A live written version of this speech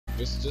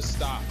Just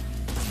stop.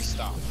 Just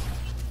stop.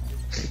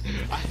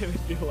 I didn't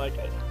feel like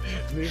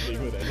moving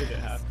when I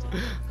didn't have to.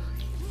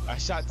 I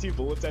shot 2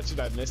 bullets at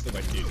you and I missed it.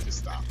 Like, dude, just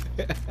stop.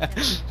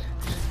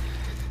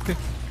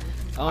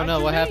 Oh no,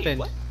 what happened?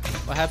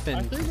 What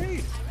happened?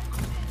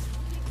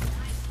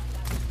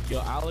 Yo,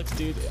 Alex,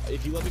 dude,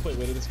 if you let me play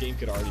Widow, this game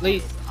could already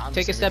Lee,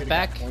 take a step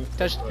back,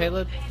 touch the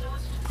payload.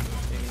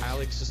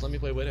 Alex, just let me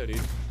play Widow,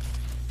 dude.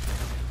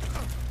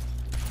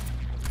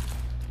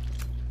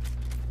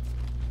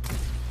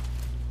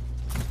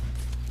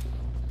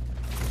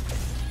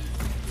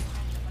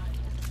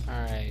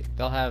 Alright,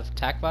 they'll have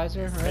tac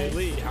visor, right? Hey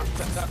Lee,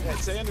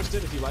 say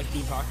understood if you like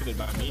being pocketed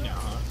by me now,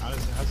 huh?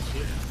 How's it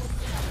feel?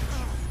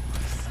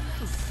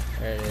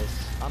 There it is.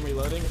 I'm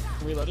reloading.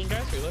 Reloading,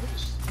 guys. Reloading.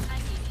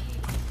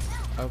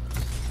 Oh.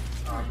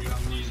 I'm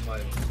gonna use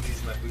my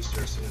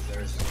booster as soon as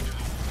there's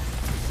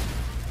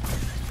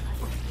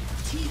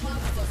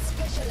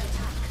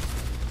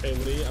Hey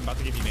Lee, I'm about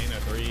to give you Nano.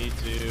 3,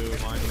 2,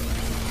 1.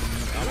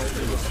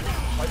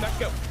 Right back,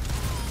 go.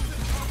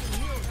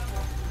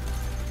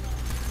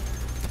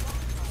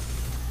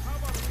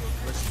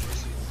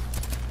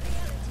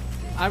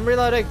 I'm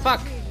reloading.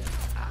 Fuck.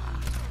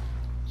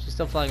 She's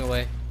still flying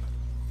away.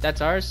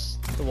 That's ours.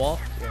 The wall.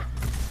 Yeah.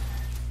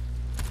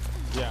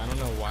 Yeah, I don't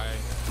know why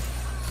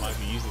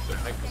we used it. The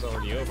fight was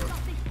already over.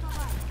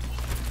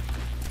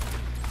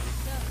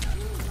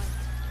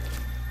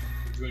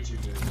 doing too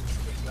good.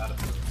 It's not a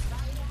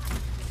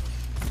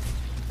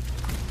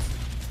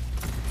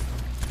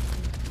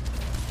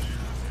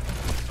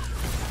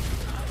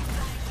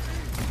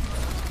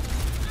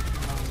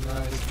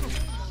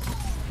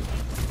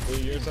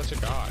Dude, you're such a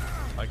god.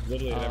 Like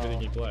literally in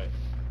everything you play.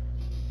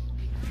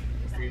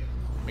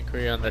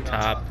 McCree on the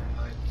top.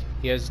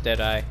 He has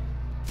Deadeye.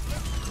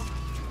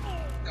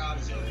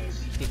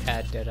 He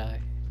had Deadeye.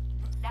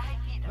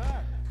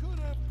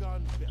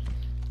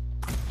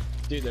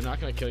 Dude, they're not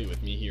gonna kill you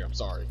with me here. I'm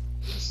sorry.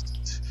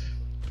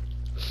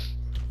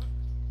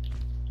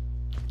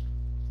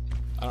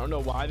 I don't know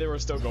why they were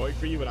still going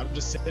for you, but I'm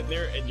just sitting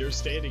there and you're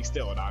standing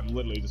still, and I'm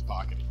literally just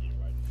pocketing you.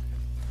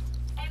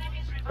 Right?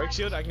 Break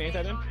shield, I can hit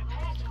that in.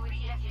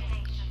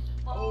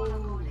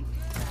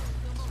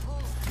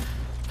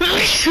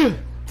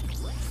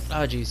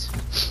 Oh jeez.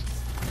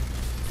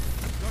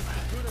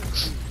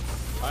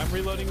 I'm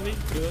reloading, Lee.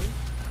 Reloading.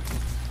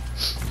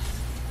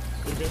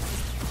 You're good.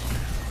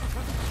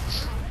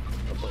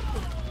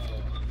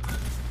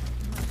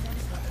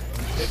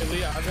 Hey,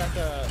 Lee, I've got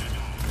the.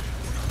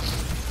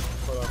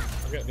 Hold on.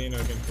 I've got Nano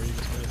again for you.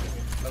 Just give me a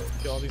second. Oh,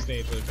 kill all these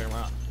nades really figure them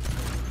out.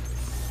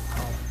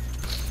 Oh.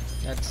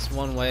 That's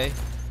one way.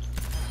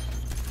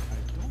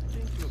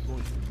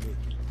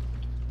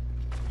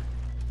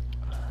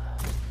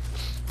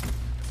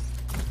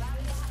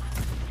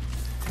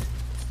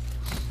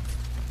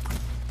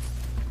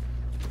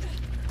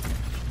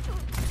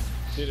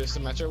 Dude, if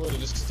Symmetra would have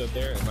just stood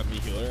there and let me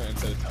heal her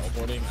instead of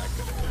teleporting, I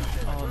could have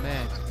hit her. Oh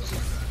man.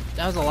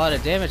 That was a lot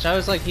of damage. I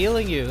was like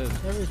healing you.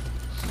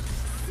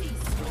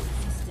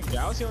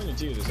 Yeah, I was healing you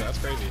too, so that's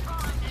crazy.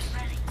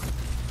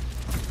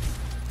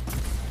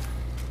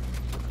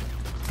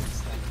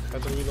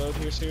 Have to reload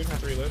here soon? Have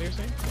to reload here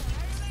soon?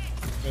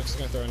 I'm just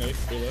gonna throw a nade.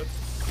 Reload.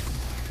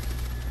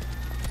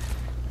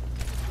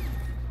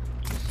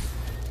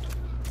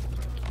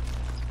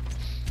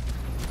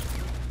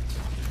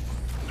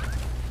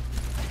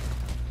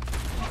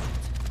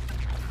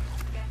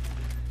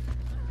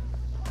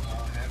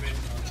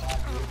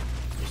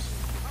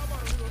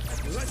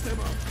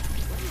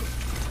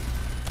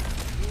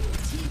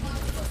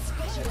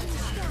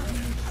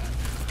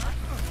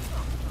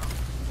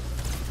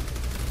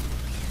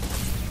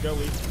 Go,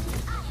 Lee.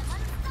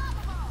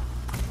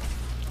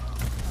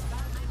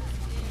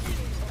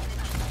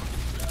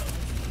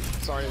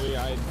 Sorry, Lee,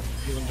 I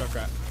heal him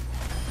Junkrat.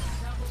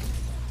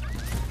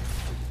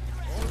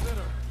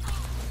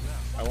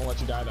 I won't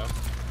let you die, though.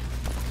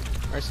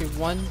 Mercy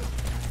 1.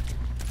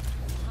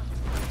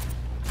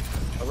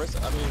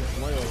 Arista, I mean,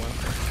 Moyo 1.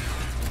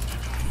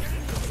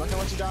 I'm not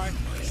gonna let you die.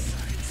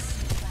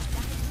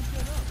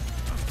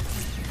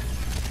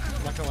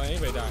 I'm not gonna let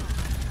anybody die.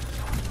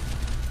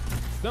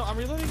 No, I'm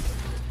reloading.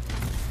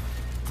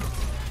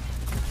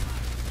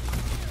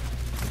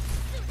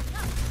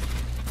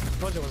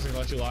 I wasn't gonna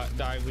let you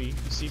die, Lee.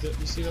 You see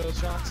those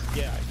shots?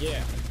 Yeah,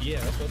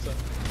 that's what's up.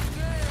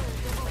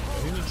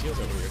 Who needs heals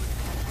over here?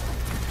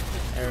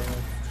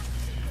 Everyone.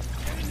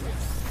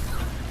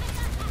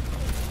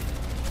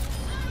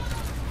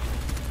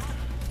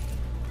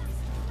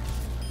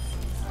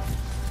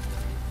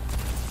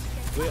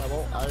 Lee,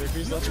 I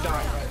refuse to let you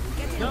die.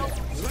 No!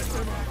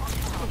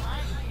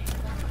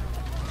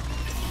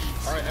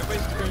 Alright,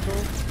 everybody's critical.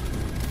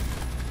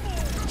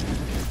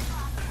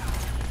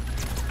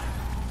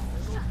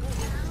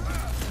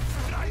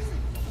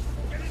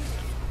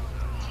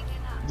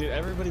 Dude,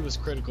 everybody was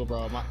critical,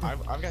 bro.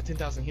 I've got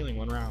 10,000 healing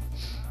 1 round.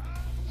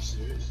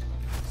 serious.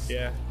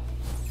 Yeah.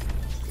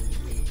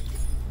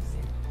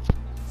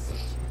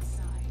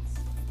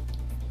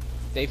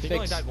 They I think I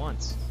only fixed. died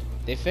once.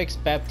 They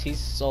fixed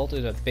Baptiste's ult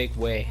in a big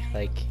way.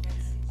 Like,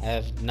 I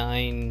have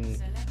 9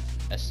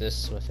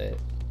 assists with it.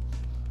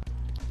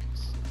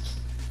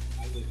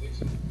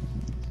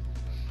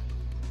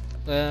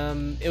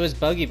 It was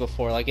buggy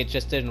before, like it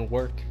just didn't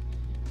work.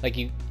 Like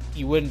you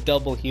wouldn't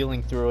double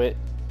healing through it.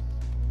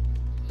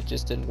 It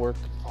just didn't work.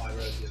 Oh, I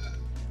read that.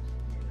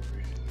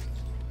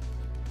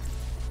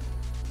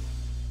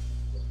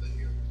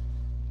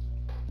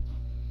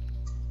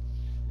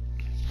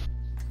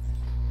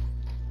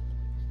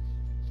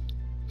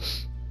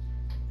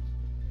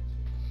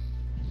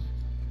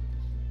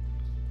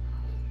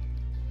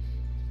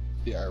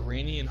 The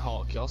Iranian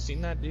Hulk. Y'all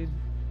seen that dude?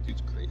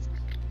 Dude's crazy.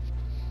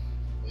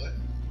 What?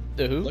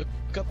 The who? Look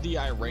up the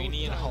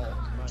Iranian Hulk.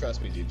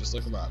 Trust me, dude. Just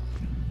look him up.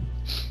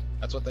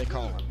 That's what they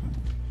call him.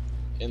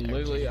 And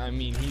literally, I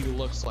mean, he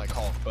looks like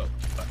Hulk, but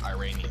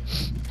Iranian.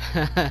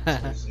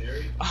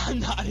 I'm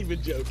not even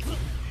joking.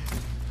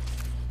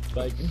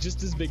 Like,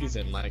 just as big as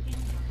him. Like,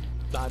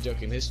 not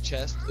joking. His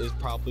chest is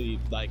probably,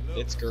 like,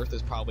 its girth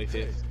is probably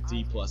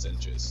 50 plus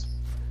inches.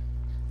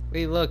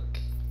 Lee, look.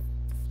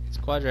 It's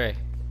Quadre.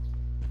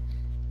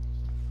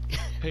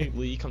 Hey,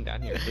 Lee, come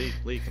down here.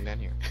 Lee, come down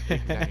here. Lee,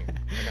 come down here.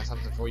 I got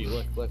something for you.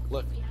 Look.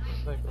 Come here.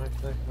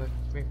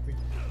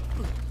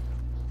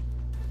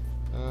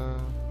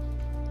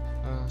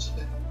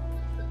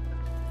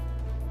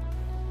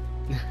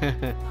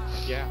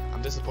 Yeah,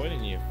 I'm disappointed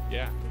in you.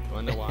 Yeah. You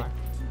wanna know why?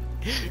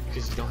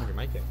 Because you don't have your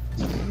mic in.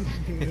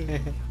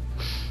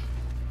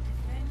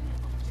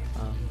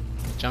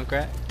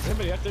 Junkrat? Is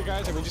anybody up there,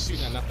 guys, or are we just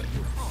shooting at nothing?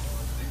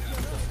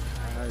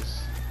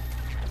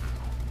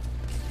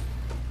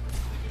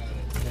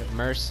 We have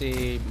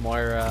Mercy,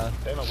 Moira.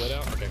 They have a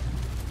Widow? Okay.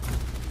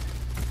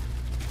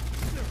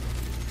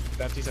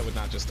 Baptiste, I would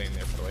not just stand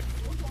there, by the way.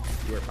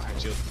 You were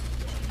behind shield.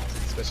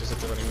 Especially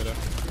since they're running Widow.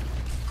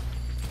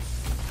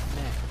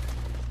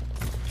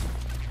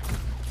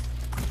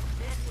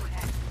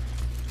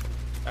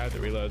 I had to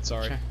reload,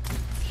 sorry.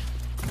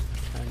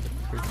 Trying to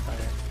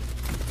pre-fire.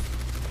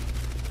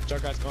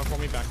 Junkrat's going for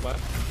me, back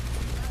left.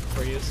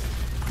 Where he is.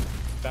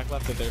 Back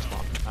left at their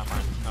spawn. Not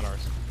mine, not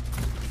ours.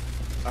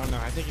 Oh no,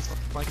 I think he's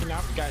flanking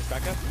now. Guys,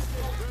 back up.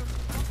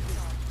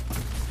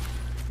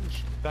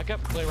 Back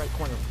up, play right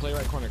corner,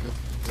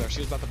 because our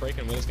shield's about to break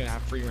and Widow's gonna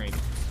have free reign.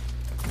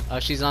 Oh,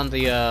 she's on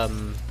the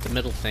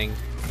middle thing.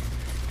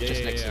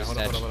 Just next to the hold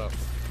statue. up.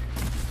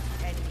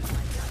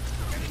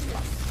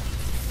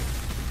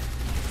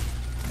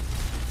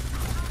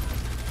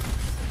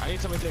 I need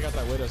somebody to take out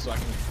that Widow so I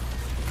can,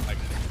 like,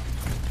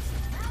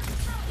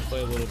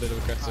 play a little bit of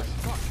aggressive.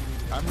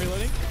 I'm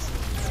reloading.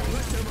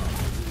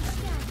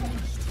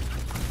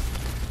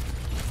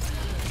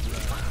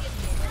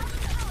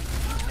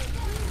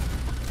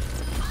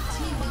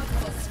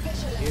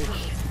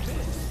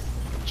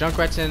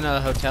 Junkrat's in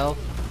a hotel.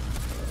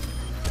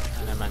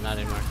 Oh, never mind, not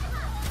anymore.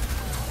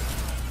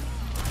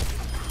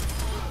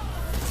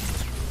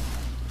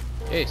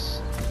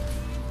 Ace.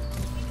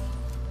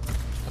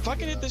 If I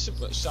could hit this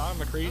shot on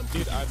McCree,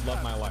 dude, I'd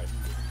love my life.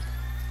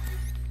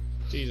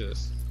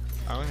 Jesus.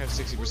 I only have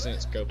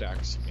 60% scoped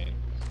accuracy, man.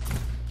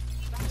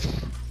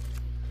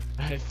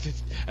 I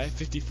have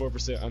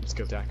 54%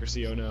 unscoped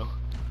accuracy, oh no.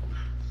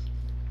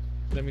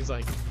 That means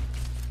like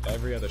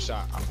every other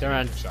shot. They're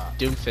on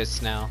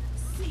Doomfist now.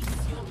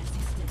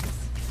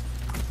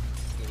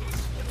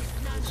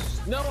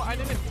 No, I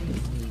didn't.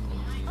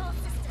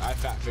 I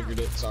fat figured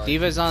it, sorry.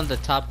 Diva's on the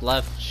top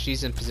left.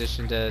 She's in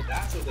position to.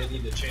 That's what they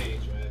need to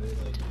change, man.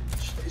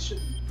 They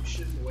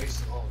shouldn't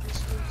waste all of this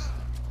space.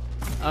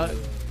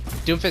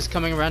 Doomfist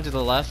coming around to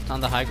the left on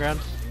the high ground.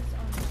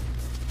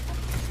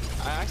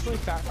 I actually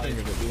fat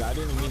fingered it, dude. I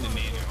didn't mean to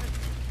nano.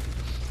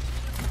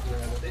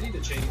 Yeah, but they need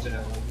to change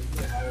that. Like, they need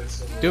to have it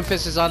so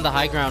Doomfist is on the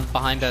high ground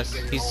behind us.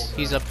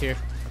 He's up here.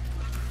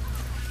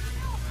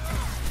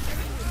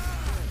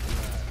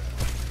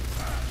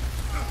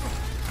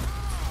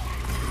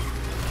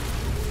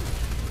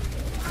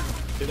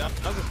 Dude, that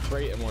was a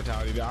great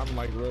immortality, dude. I'm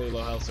like really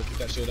low health, so keep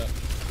that shit up.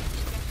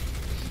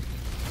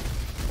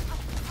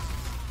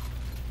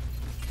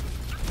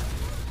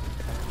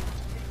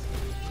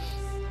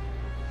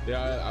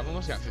 Yeah, I've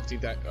almost got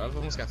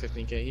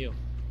 15k heal.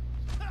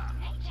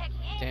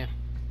 Damn.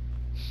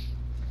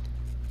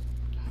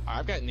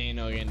 I've got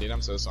nano again, dude.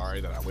 I'm so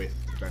sorry that I wasted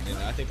that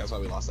nano. I think that's why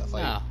we lost that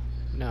fight.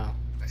 No.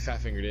 I fat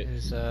fingered it.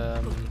 There's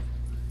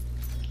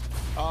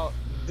Oh,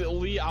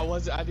 Lee, I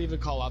didn't even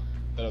call out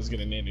that I was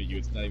gonna nano you.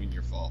 It's not even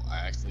your fault. I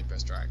accidentally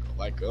pressed triangle.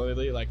 Like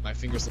literally, like my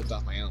finger slipped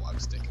off my analog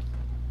stick.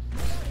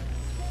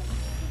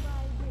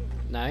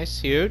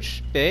 nice,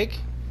 huge, big.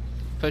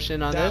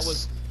 Pushing on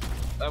this.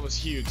 That was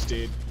huge,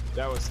 dude.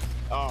 That was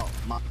oh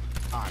my.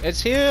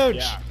 It's huge.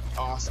 Yeah,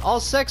 awesome. All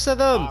 6 of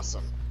them.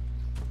 Awesome.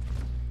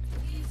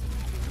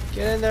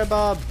 Get in there,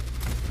 Bob.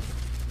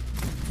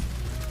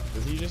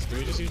 Did we just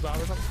use Bob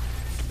or something?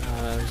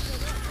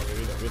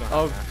 We don't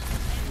Oh,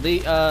 have that.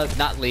 Lee.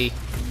 Not Lee.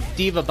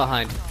 Diva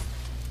behind.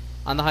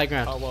 On the high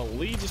ground. Oh well,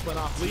 Lee just went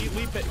off. Lee,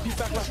 he's back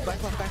left.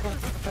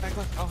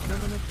 Oh no.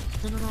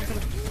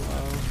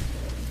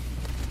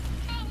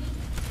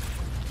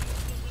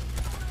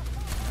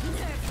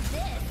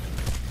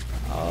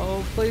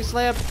 Oh, please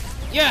lamp.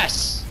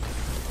 Yes!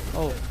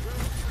 Oh.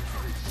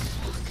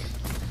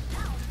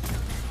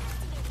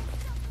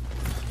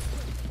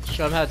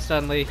 Show him how it's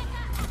done, Lee.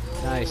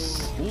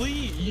 Nice.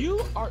 Lee,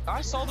 you are.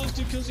 I saw those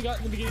 2 kills you got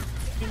in the beginning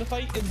of the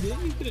fight, and then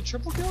you get a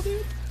triple kill,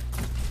 dude.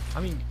 I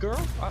mean, girl,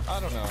 I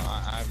don't know.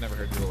 I've never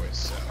heard your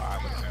voice, so I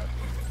don't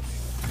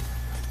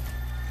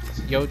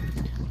know.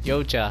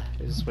 Yoja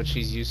is what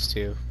she's used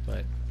to,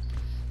 but.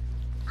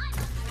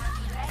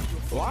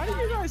 Why do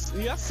you guys?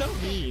 That's so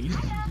mean.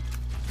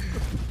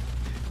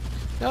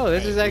 No,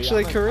 this is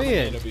actually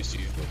Korean.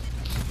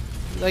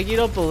 Like, you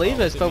don't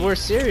believe us, but we're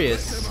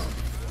serious.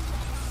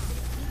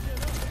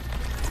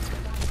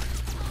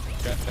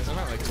 Guys, I'm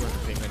not like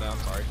 200 ping right now. I'm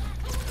sorry.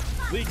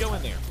 Lee, go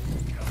in there.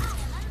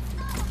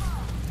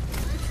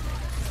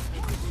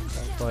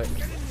 But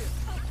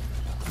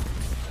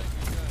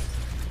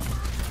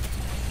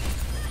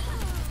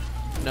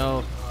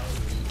no.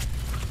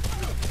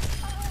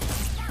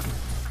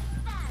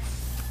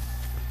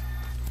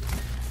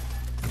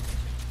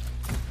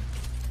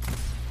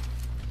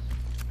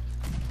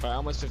 By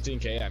almost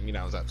 15k, I mean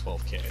I was at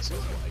 12k, so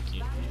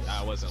like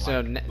I wasn't So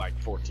like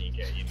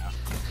 14k, you know.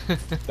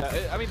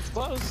 I mean it's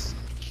close.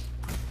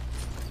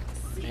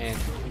 Man,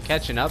 I'm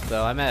catching up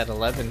though. I'm at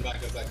 11. Back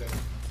up, back up.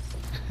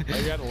 Oh,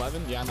 you're at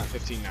 11? Yeah, I'm at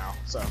 15 now.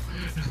 So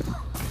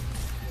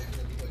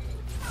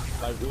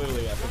like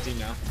literally at 15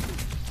 now.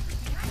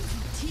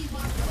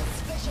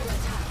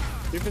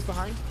 Doofus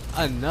behind?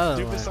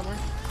 Another Doofus one. somewhere?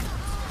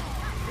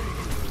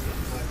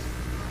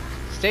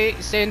 Stay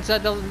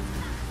inside the.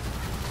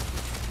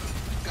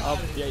 Oh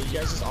yeah, you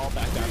guys just all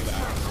backed out of that. I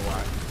don't know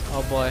why.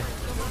 Oh boy.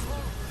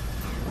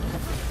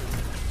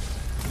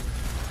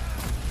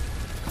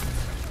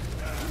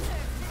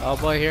 Oh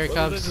boy, here it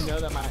Little comes. does he know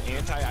that my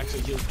anti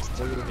actually heals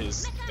through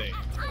his thing.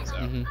 So.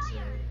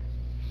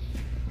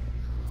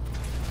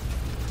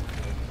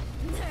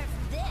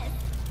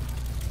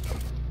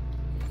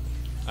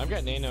 I've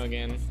got Nano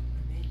again.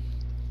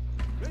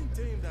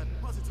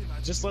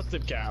 Just let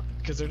them cap,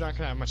 because they're not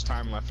gonna have much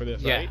time left for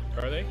this, Yeah. right?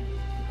 Are they?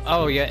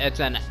 Oh yeah, it's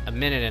a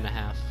minute and a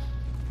half.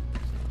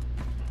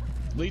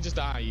 Lee just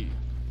die.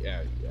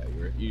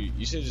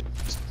 You should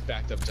have just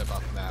backed up, jump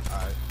off the map.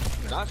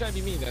 Not trying to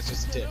be mean. That's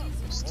just a tip.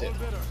 Just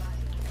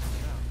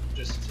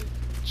a tip.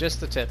 Just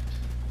the tip.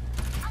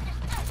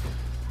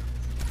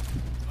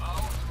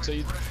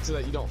 So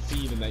that you don't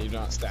feed and that you're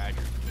not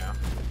staggered. You know.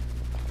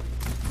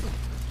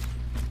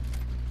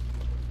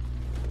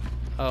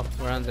 Oh,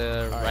 we're on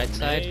the right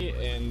side.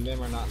 And then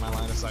we're not in my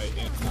line of sight.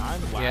 And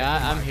I'm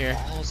lagging I'm my here.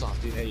 balls off,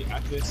 dude. Hey,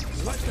 after this,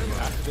 I'm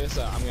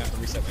gonna have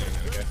to reset my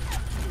internet. Okay.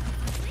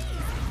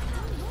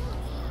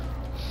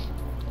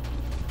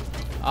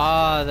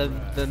 Ah, the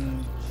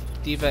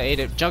diva ate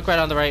it. Junkrat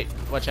on the right.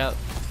 Watch out.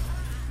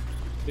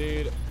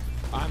 Dude,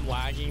 I'm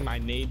lagging. My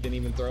nade didn't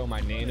even throw. My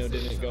nano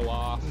didn't go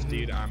off.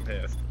 Dude, I'm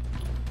pissed.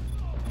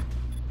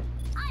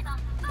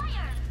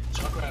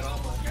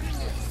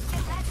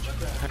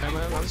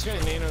 I'm just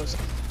gonna nano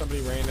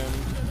somebody random.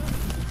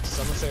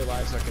 Someone say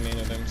live so I can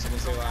nano them. Someone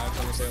say live.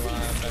 Someone say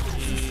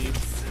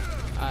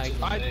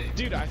live.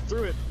 Dude, I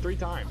threw it 3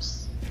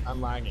 times. I'm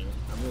lagging.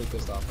 I'm really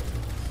pissed off.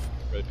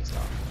 Really pissed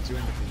off.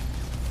 200 feet.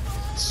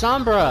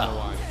 Sombra!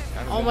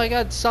 Oh my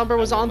god, Sombra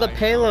was on the like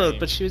payload, game.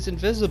 but she was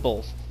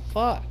invisible.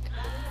 Fuck.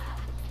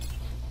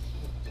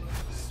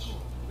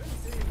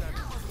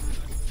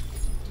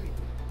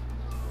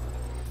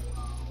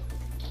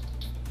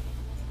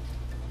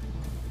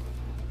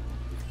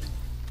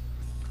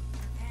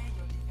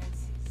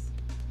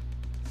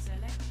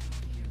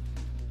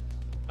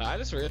 I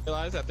just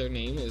realized that their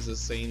name is the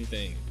same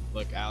thing.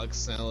 Look,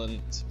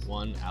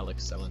 Alexcellent1,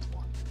 Alexcellent1.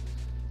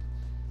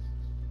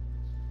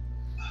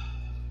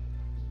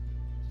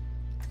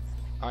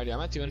 Alrighty,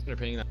 I'm at 200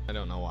 ping. I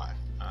don't know why.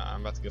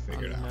 I'm about to go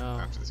figure it out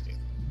after this game.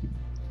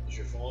 Is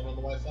your phone on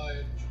the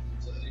Wi-Fi?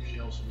 So that usually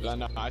helps me.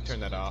 No, I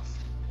turned that off.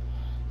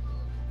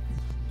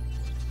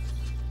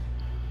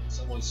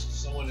 Someone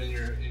in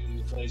your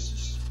place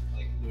is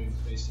like doing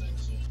FaceTime.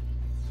 So.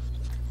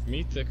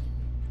 Meet the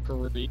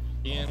Korean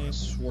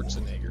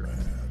Schwarzenegger.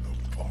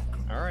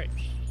 Alright.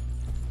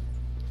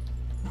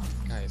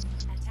 Guys,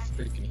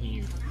 freaking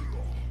huge.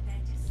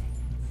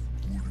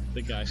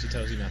 The guy she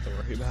tells you not to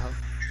worry about.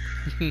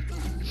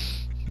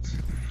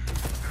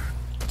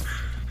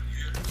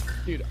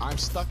 Dude, I'm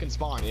stuck in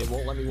spawn. It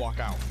won't let me walk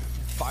out.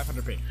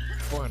 500 ping,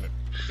 400,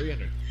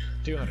 300,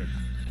 200,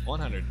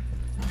 100,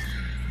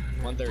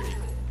 130.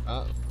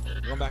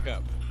 Going back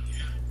up.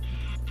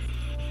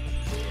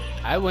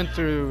 I went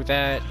through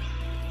that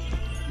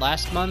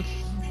last month.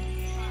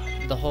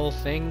 The whole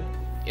thing.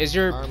 Is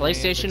your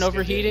PlayStation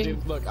overheating?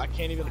 Dude, look, I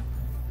can't even.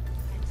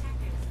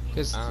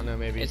 Because I don't know,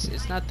 maybe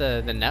it's not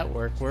the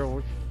network.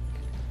 We're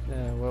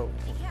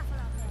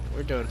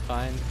doing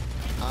fine.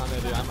 I don't know,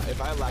 dude.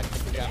 If I lag,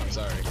 yeah, I'm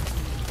sorry.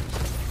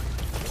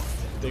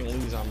 They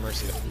lose on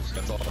mercy.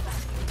 That's all.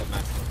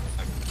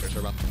 I'm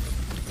sure about.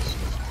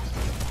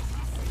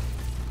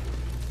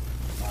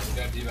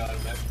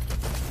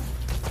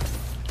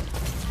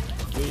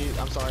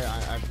 I'm sorry.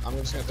 I'm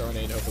just gonna throw a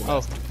nade. Hopefully.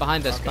 Oh,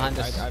 behind us, Okay, behind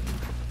us.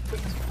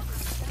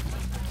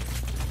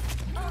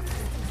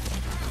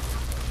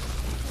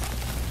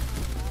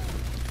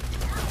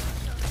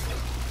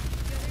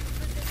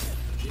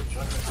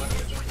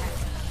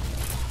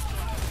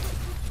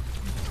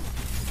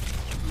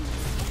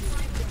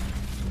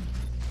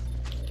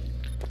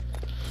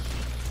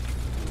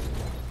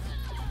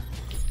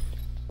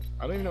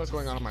 I don't even know what's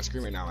going on my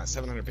screen right now. I'm at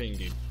 700 ping,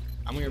 dude.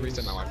 I'm gonna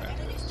reset my Wi-Fi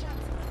after this.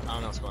 I don't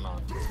know what's going on.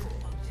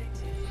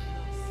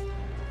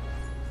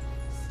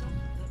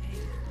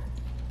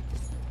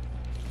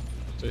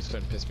 So it's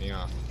starting to piss me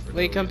off.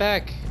 Wait, come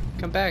back.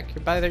 Come back.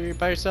 You're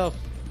by yourself.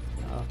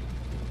 Oh.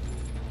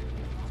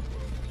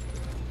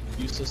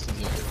 Useless to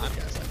do. I'm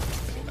guys like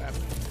feel bad.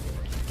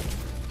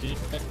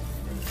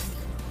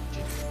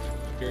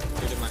 You're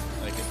my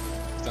like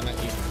it's not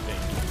even thing.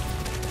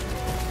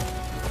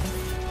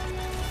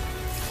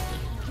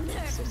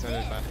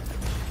 600, 500,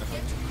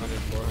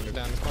 400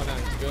 down, just go down,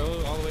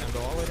 go all the way down, go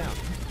all the way down.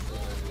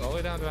 Go all the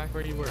way down to back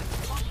where you were.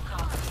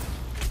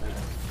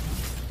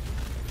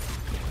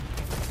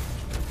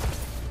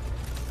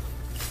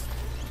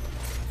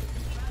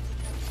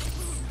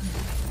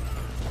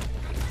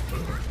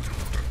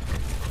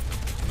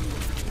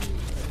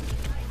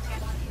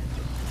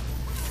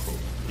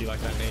 You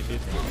like that name,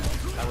 dude?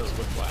 That was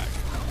with flag.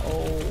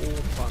 Oh,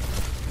 fuck.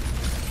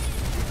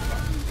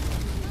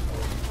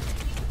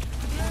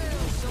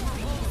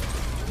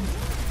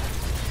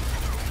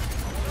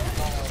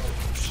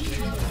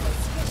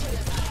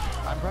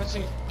 I'm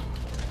pressing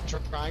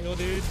triangle,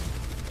 dude.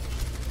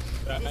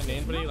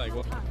 Anybody, like,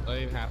 what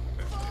even happened?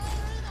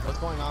 What's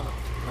going on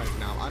right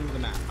now? I'm under the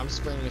map. I'm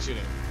spraying and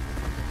shooting.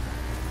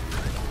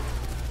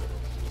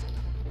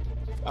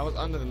 I was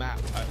under the map.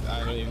 I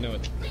don't even know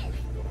it.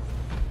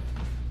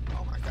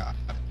 Oh my god.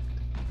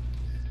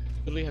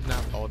 Literally have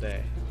napped all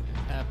day.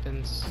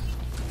 Happens.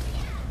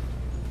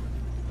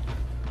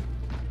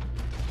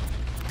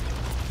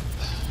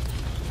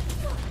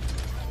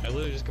 I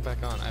literally just got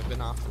back on. I've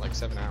been off for like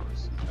 7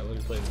 hours. I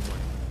literally played in the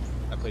morning.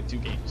 I played 2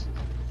 games.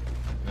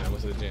 And then I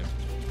went to the gym.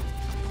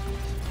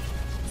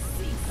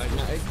 Like,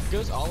 no, it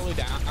goes all the way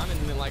down and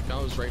then like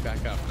goes right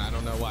back up. And I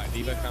don't know why.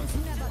 Diva comes.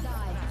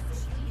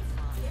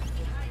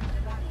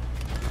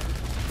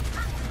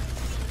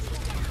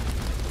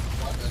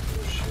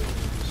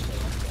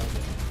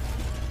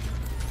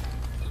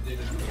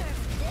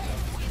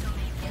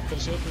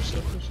 Push it.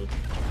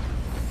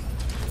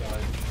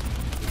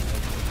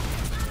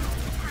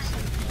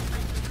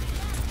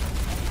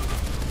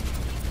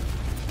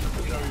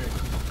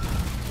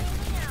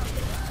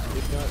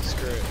 If not,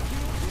 screw it.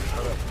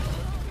 Hold up.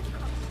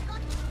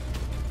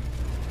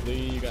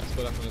 Lee, you got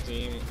split up on the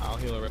team. I'll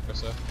heal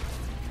Arissa.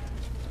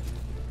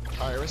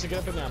 Alright, Arissa, get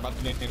up in there. I'm about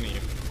to name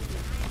you.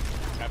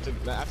 After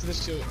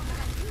this shield.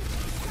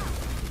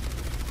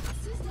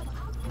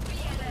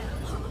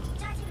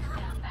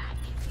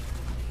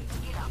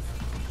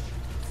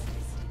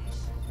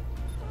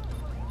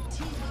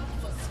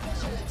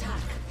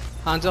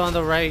 Hanzo on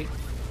the right.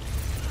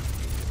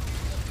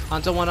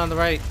 Hanzo one on the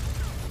right.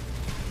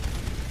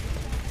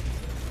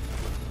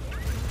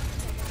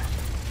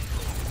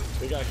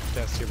 We got a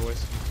test here,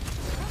 boys.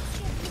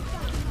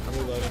 I'm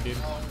reloading, dude.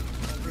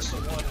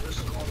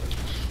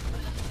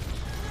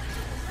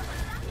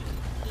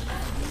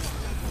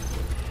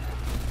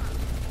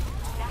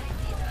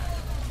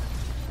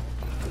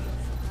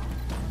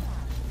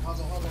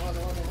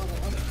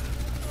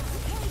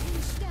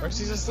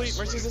 Mercy's asleep.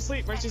 Mercy's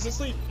asleep. Mercy's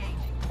asleep.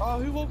 Oh,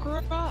 who woke her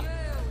up?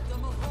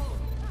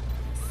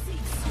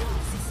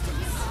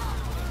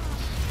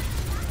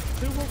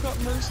 Who woke up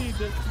Mercy?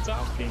 The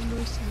Zalking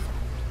Mercy.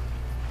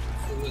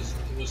 It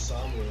was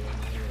Samuel and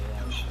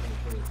then she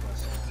put it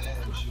across.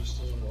 Damn, she was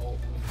still in the ult.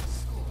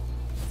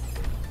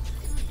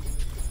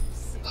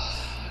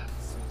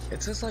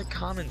 It's just like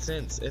common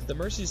sense. If the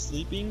Mercy's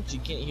sleeping, she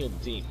can't heal the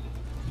team.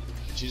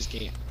 She just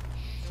can't.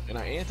 And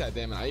I anti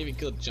them, and I even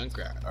killed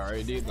Junkrat.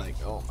 Alright, dude. Like,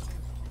 oh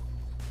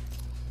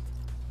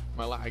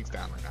my lag's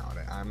down right now.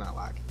 I'm not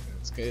lagging.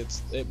 It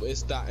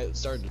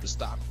started to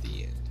stop at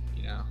the end.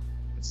 You know,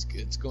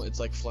 it's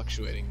like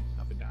fluctuating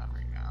up and down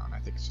right now, and I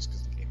think it's just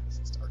because the game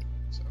hasn't started.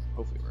 So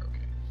hopefully we're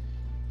okay.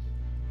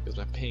 Because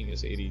my ping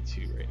is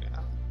 82 right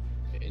now,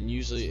 and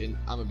usually, I'm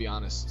gonna be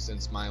honest,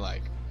 since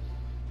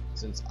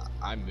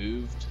I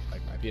moved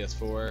like my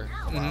PS4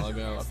 a while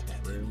ago up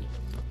to the room,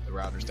 the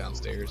router's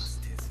downstairs.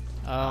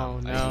 Oh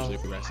no. I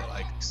usually rest at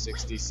like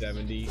 60,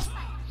 70.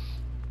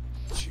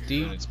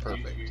 And it's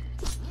perfect.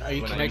 Are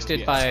you When I used to connected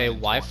be at by 10,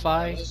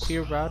 Wi-Fi to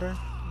your router?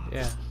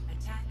 Yeah.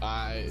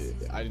 I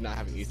did not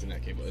have an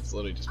Ethernet cable. It's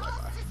literally just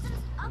Wi-Fi.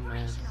 Oh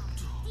man.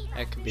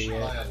 That could be it.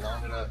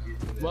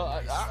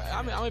 Well,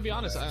 I'm gonna be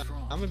honest. I'm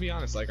gonna be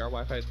honest. Like our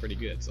Wi-Fi is pretty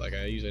good. So like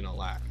I usually don't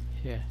lag.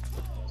 Yeah. So,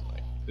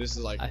 like this is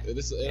like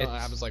it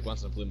happens like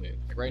once in a blue moon.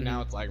 Like right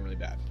now it's lagging really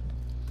bad.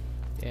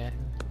 Yeah.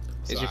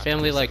 So Is your I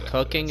family have to like reset it.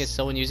 cooking? Is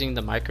someone using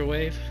the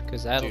microwave?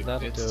 Cause that'll Dude,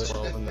 do it's it.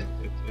 12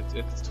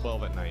 it's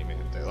 12 at night, man.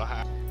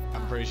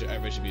 I'm pretty sure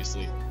everybody should be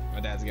asleep. My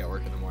dad's got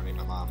work in the morning.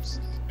 My mom's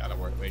gotta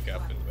wake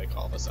up and wake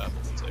all of us up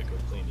to go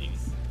cleaning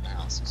the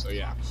house. So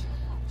yeah.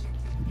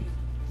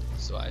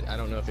 So I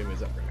don't know if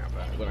anybody's up right now,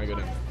 but when I go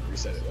to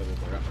reset it, whether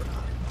they're up or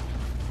not,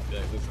 I'll be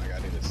like, listen, I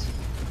gotta do this.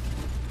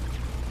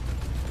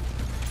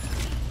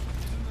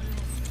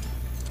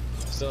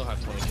 I still have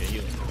 20k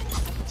healing.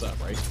 What's up,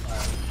 right?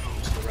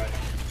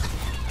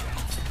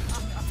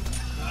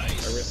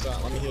 Nice. Arista,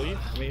 let me heal you.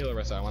 Let me heal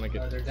Arista. I want to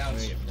get. They're down.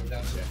 Let me get- They're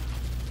down. Yeah.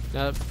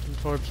 Nope,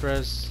 Torb's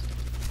res.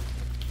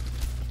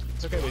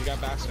 It's okay, we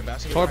got Bastion.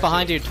 Bastion. Torb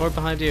behind you, Torb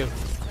behind you.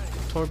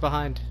 Torb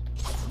behind.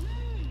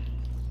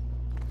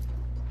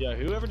 Yeah,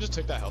 whoever just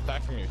took that health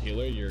pack from your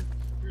healer, you're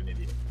an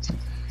idiot.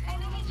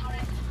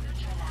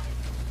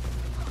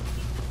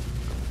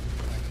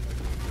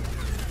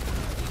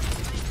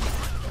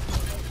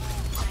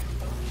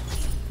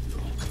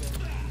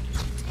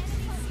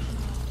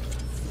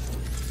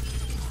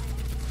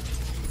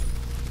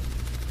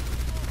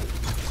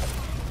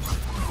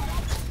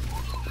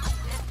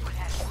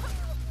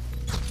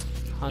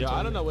 Yeah,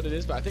 I don't know what it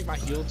is, but I think my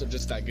heals are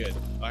just that good.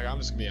 Like, I'm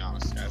just gonna be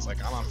honest, guys.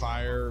 Like, I'm on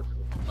fire.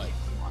 Like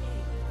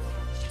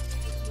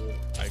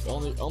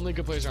only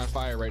good players are on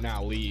fire right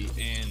now, Lee,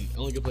 and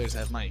only good players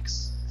have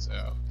mics.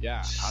 So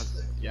yeah,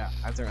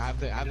 have their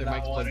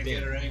mics plugged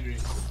in.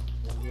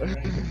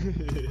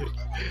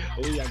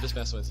 Lee, I'm just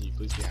messing with you.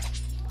 Please be happy.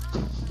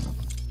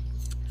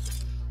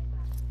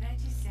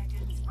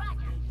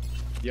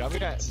 Yeah, we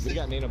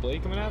got Nana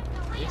Blade coming up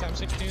anytime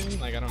soon.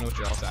 Like, I don't know what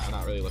you're all at. I'm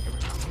not really looking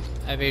right now.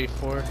 I have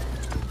 84.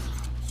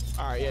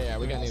 Alright, yeah,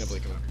 we got Nana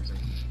Blade coming up.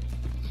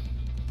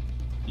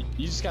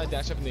 You just gotta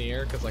dash up in the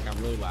air because, like, I'm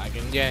really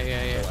lagging. Yeah.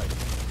 So, like,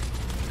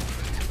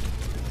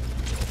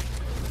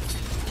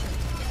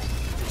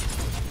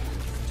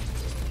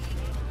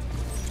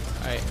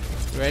 Alright,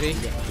 ready?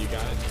 you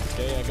got it.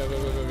 Yeah, go.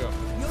 Heroes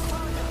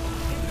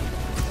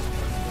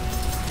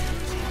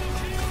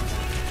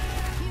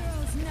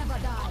never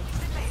die.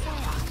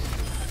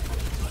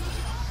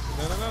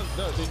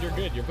 No, dude, you're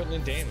good. You're putting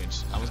in damage.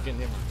 I was getting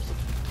damage.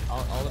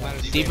 All that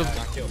matters is D.Va, damage,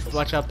 not kills.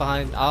 watch out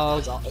behind. It's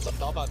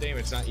all about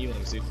damage, not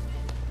healing, dude.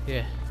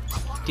 Yeah.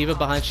 D.Va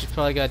behind, she's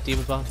probably got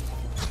D.Va bomb.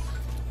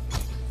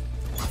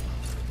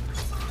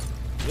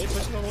 Did they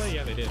push it all the way?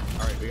 Yeah, they did.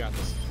 Alright, we got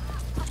this.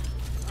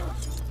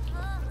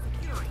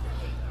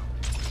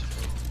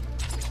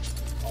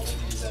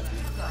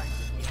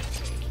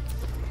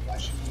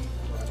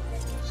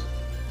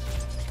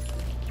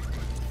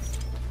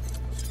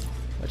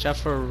 Watch out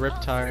for a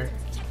rip tire.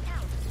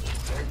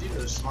 Their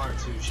D.Va's smart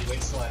too. She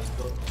waits till I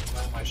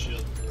plant my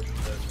shield before she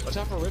does it. Watch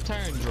out for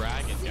Riptire and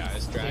Dragon,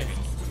 guys. Dragon.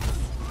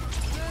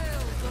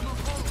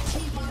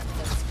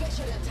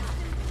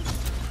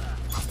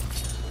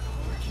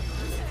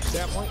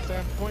 Stay on point.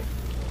 Point.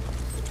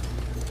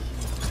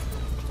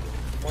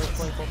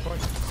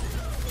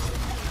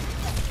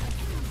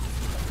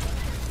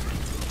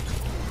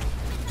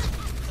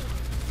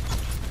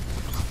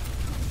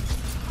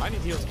 I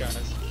need heals,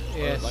 guys.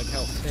 Yes. Like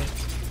help.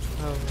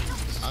 Oh.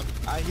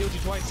 I healed you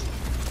twice.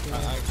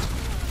 Yeah.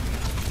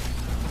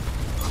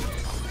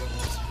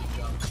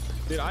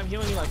 Dude, I'm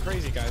healing you like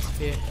crazy, guys.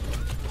 Yeah.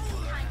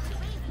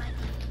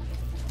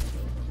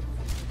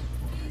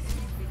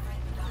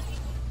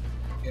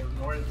 Get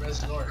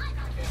res north.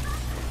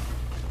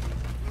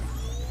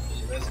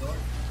 Res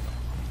north.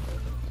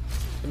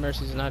 The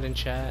Mercy's not in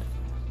chat.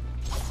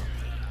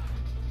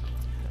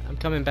 I'm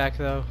coming back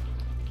though.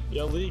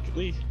 Yo, Lee.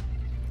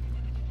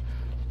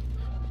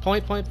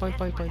 Point. Oh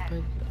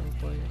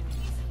boy.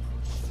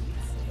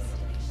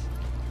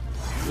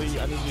 Lee,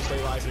 I need you to stay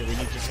alive here. We need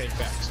you to take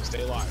back, so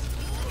stay alive.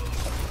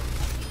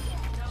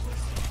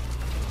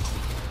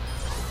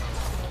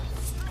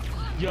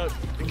 Yo,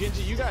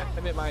 Genji, you gotta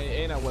admit my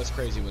Ana was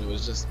crazy when it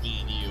was just me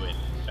and you and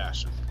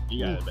Bastion.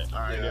 You gotta admit.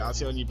 Alright, yeah, I was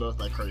healing you both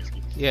like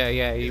crazy.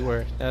 Yeah, you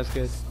were. That was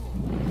good.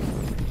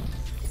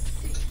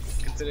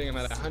 Considering I'm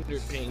at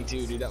 100 ping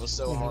too, dude, that was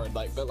so hard.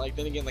 Like, but like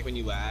then again, like when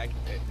you lag,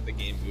 the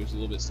game moves a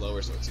little bit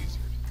slower, so it's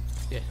easier.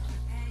 Yeah.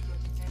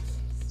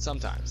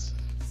 Sometimes.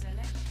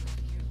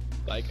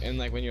 Like, and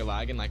like when you're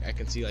lagging, like I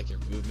can see like your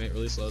movement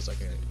really slow, so I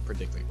can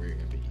predict like where you're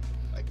gonna be,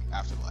 like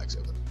after the lag's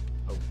over.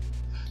 Oh,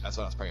 that's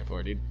what I was praying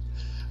for, dude.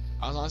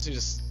 I was honestly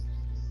just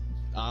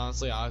kind of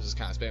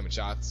spamming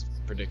shots,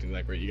 predicting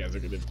like where you guys are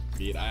gonna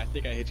be. And I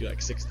think I hit you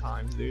like 6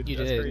 times, dude. You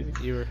That's did.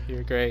 Crazy. You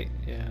were great.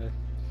 Yeah.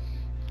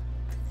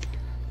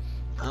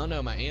 I don't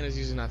know. My Ana's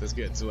usually not this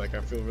good, so like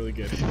I feel really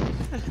good.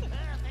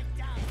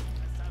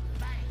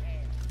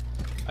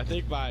 I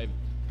think my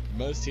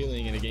most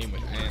healing in a game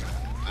with Ana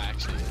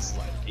actually is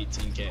like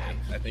 18k.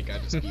 I think I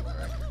just beat my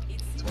record.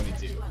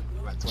 22.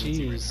 I'm at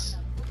 22 right Jeez. now.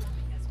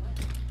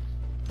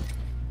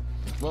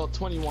 Well,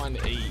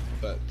 21.8,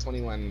 but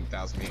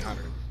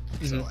 21,800.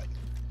 So like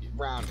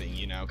rounding,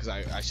 you know, because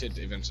I should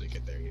eventually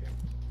get there, you know.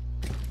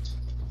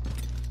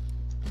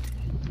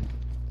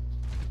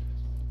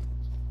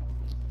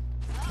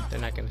 They're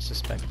not gonna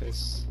suspect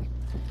this.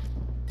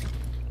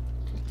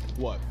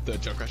 What? The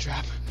Joker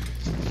trap?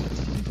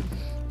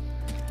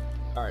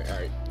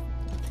 Alright.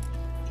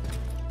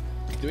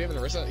 Do we have an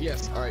Orisa?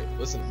 Yes. Alright,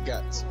 listen,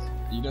 guys.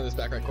 You know this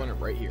back right corner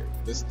right here.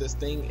 This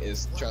thing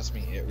is, trust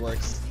me, it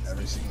works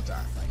every single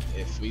time. Like,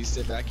 if we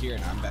sit back here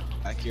and I'm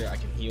back here, I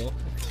can heal.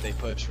 They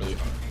push really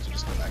hard, so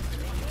just go back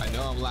there. I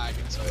know I'm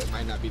lagging, so it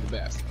might not be the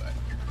best, but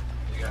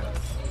You gotta,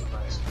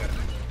 nice. You gotta.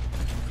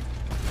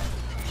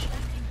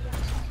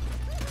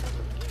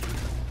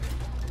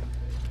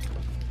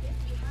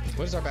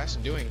 what is our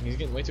Bastion doing? He's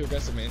getting way too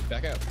aggressive, man.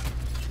 Back up.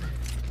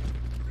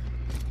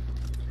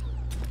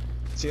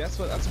 See, that's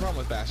the problem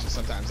with Bastion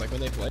sometimes. Like when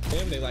they play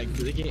him, they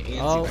get antsy.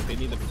 Oh. Like they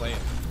need to play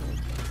him.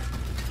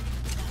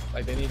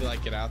 Like they need to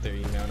like get out there,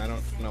 you know. And I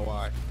don't know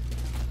why.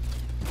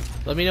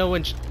 Let me know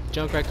when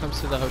Junkrat comes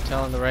to the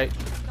hotel on the right.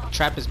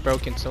 Trap is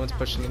broken. Someone's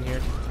pushing in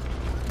here.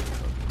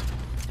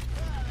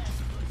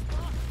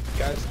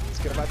 Guys, let's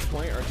get about the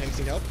point. Our tanks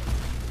need help.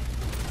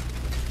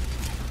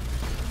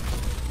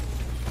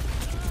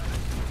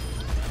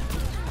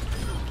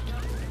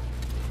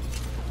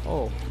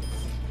 Oh.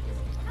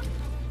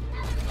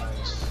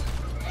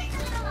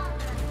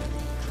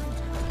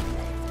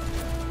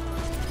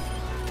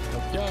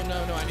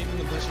 No, I need them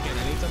to push again.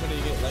 I need somebody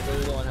to get like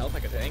really low on health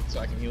like a tank so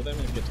I can heal them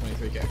and get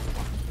 23k.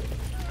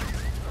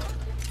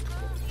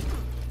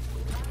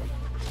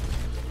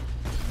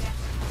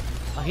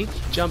 Oh, he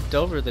jumped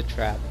over the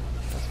trap.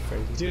 That's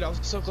crazy. Dude, I was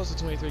so close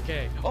to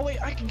 23k. Oh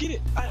wait, I can get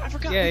it. I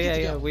forgot.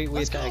 Yeah, we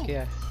attack,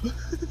 yeah.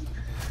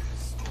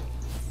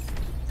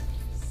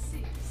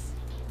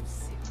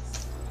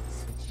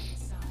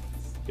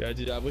 Yeah,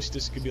 dude, I wish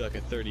this could be like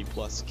a 30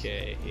 plus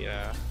K,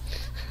 yeah.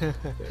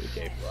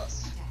 30k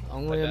plus.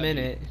 Only a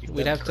minute.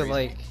 We'd have to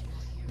like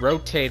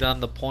rotate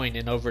on the point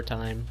in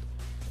overtime.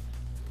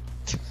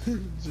 we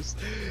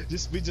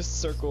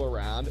just circle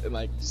around and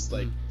like just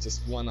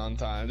one on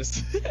time.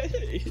 Just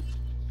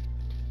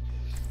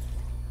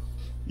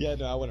yeah,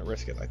 no, I wouldn't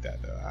risk it like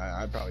that though.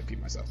 I'd probably pee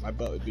myself. My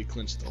butt would be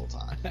clenched the whole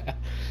time.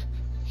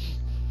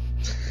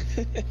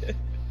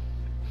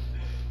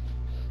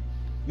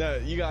 No,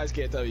 you guys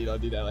can't tell me you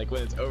don't do that. Like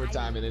when it's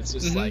overtime and it's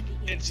just like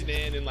inching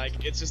in and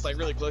like it's just like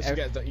really close. You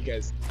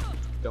guys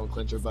don't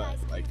clench your butt.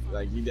 Like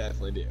you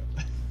definitely do.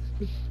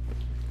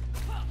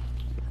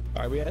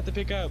 All right, we have to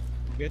pick up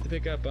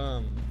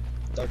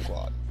Dark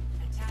Claw.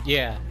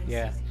 Yeah.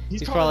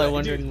 He's probably probably like,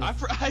 wondering. Dude,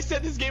 I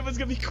said this game was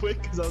gonna be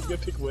quick because I was gonna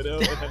pick Widow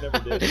and I never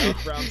did. Now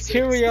it's round 6.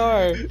 Here we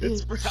are.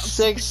 It's round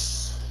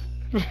 6.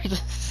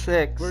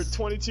 6. We're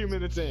 22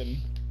 minutes in.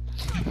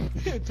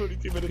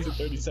 22 minutes and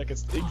 30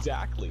 seconds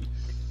exactly.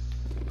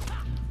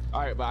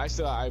 All right, but I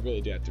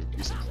really do have to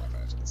reset the Wi-Fi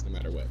after this, no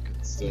matter what. 'Cause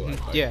it's still like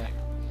Yeah.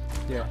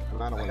 I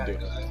don't want to do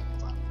it. I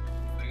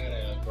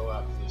gotta go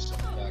out and do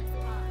something back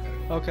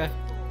there. Okay.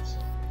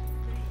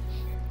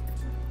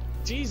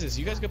 Jesus,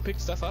 you guys go pick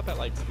stuff up at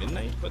like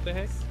midnight? What the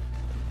heck?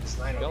 It's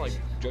 9 Y'all like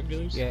drug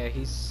dealers? Yeah,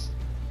 he's.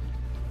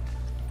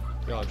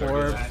 Y'all Or- drug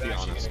dealers, to be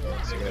honest.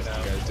 Actually, You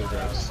guys do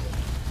drugs.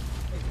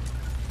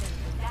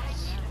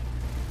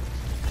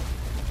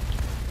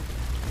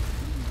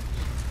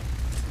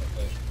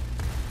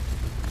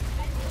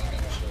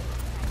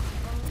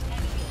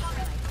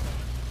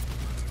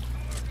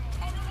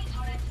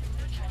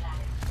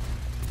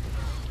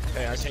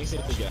 Hey, our tanks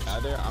need to get out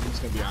of there. I'm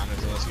just gonna be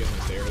honest, unless you guys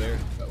want to stay over there.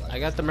 But, like, I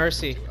got the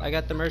mercy.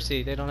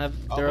 They don't have.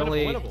 They're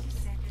only winnable.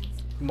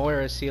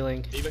 Moira's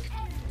healing. Diva,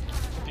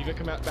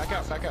 come out. Back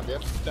out.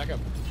 Yep, back up.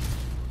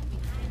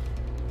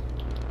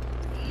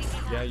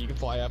 Yeah, you can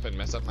fly up and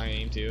mess up my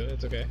aim too.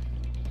 It's okay.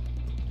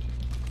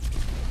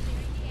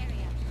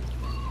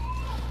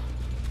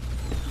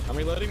 I'm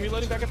reloading.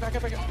 Back up.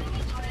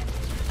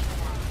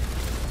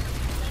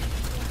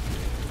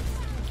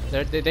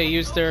 They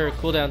use their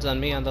cooldowns on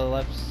me on the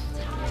left.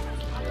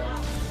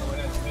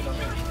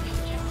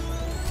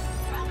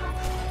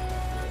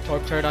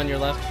 Torp turret on your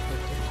left.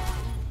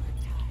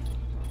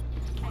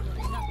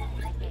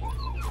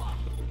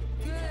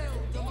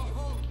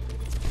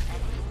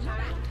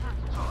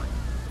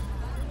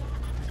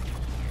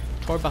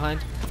 Torp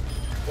behind.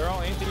 They're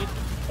all Anthony.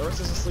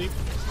 Arissa's asleep.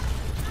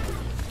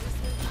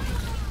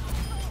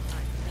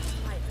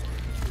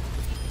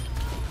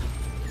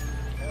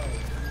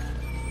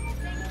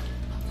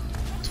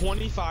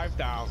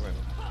 $25,000.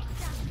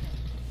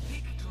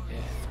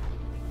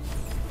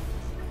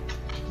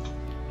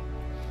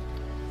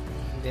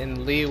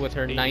 Then Lee with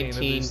her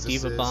 19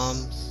 Diva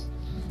bombs.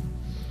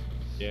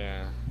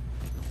 Yeah.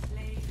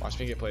 Watch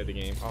me get played the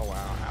game. Oh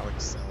wow,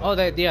 Alex. Oh,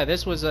 yeah.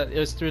 This was it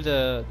was through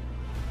the.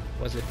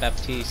 Was it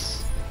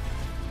Baptiste?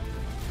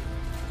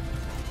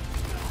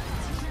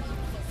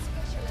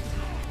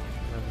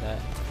 Remember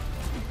that.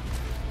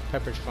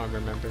 Pepperidge Farm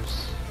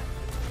remembers.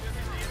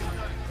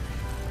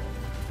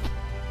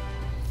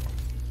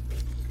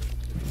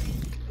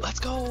 Let's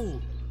go.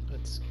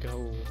 Let's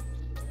go.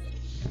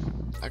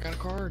 I got a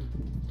card.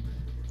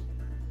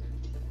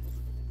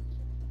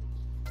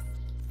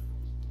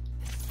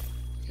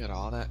 Got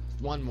all that.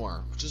 One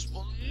more. Just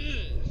one.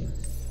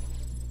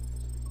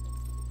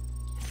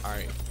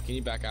 Alright, can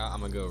you back out?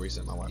 I'm gonna go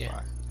reset my Wi-Fi.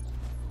 Yeah.